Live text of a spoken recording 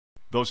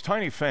Those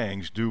tiny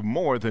fangs do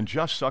more than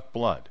just suck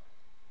blood.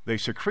 They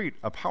secrete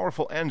a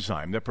powerful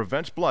enzyme that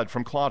prevents blood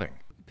from clotting.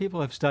 People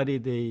have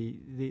studied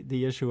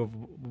the issue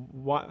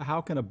of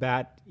how can a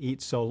bat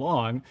eat so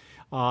long?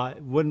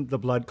 Wouldn't the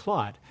blood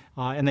clot?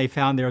 And they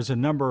found there's a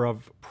number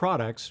of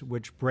products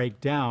which break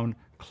down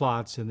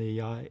clots in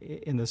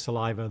the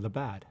saliva of the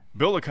bat.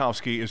 Bill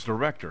Lukowski is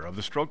director of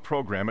the stroke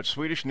program at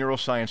Swedish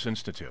Neuroscience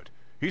Institute.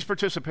 He's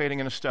participating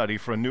in a study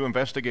for a new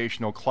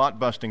investigational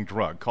clot-busting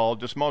drug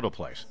called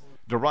dismodoclase,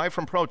 derived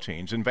from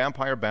proteins in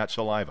vampire bat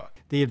saliva.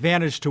 The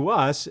advantage to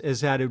us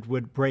is that it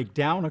would break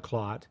down a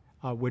clot,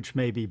 which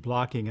may be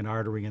blocking an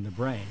artery in the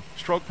brain.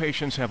 Stroke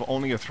patients have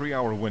only a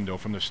 3-hour window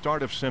from the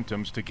start of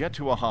symptoms to get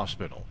to a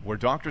hospital where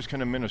doctors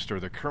can administer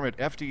the current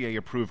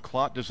FDA-approved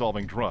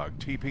clot-dissolving drug,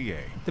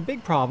 TPA. The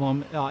big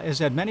problem is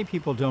that many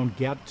people don't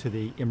get to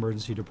the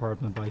emergency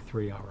department by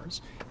 3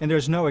 hours, and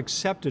there's no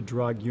accepted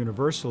drug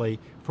universally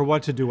for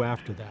what to do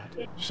after that.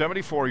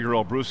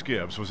 74-year-old Bruce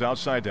Gibbs was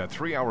outside that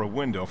 3-hour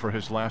window for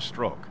his last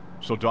stroke,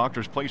 so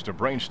doctors placed a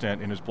brain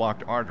stent in his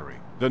blocked artery.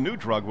 The new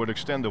drug would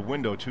extend the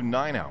window to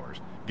 9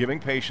 hours,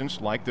 giving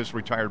patients like this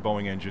retired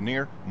Boeing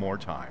engineer more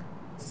time.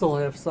 Still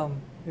have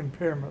some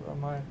impairment on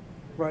my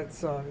right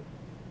side,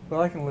 but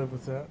I can live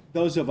with that.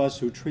 Those of us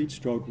who treat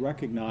stroke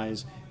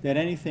recognize that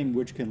anything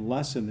which can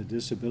lessen the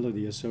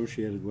disability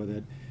associated with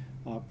it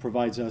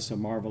provides us a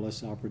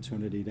marvelous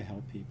opportunity to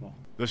help people.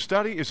 The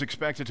study is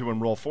expected to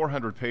enroll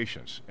 400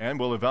 patients and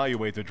will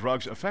evaluate the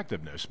drug's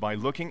effectiveness by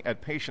looking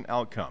at patient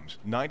outcomes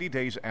 90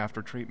 days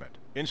after treatment.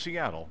 In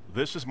Seattle,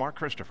 this is Mark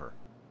Christopher.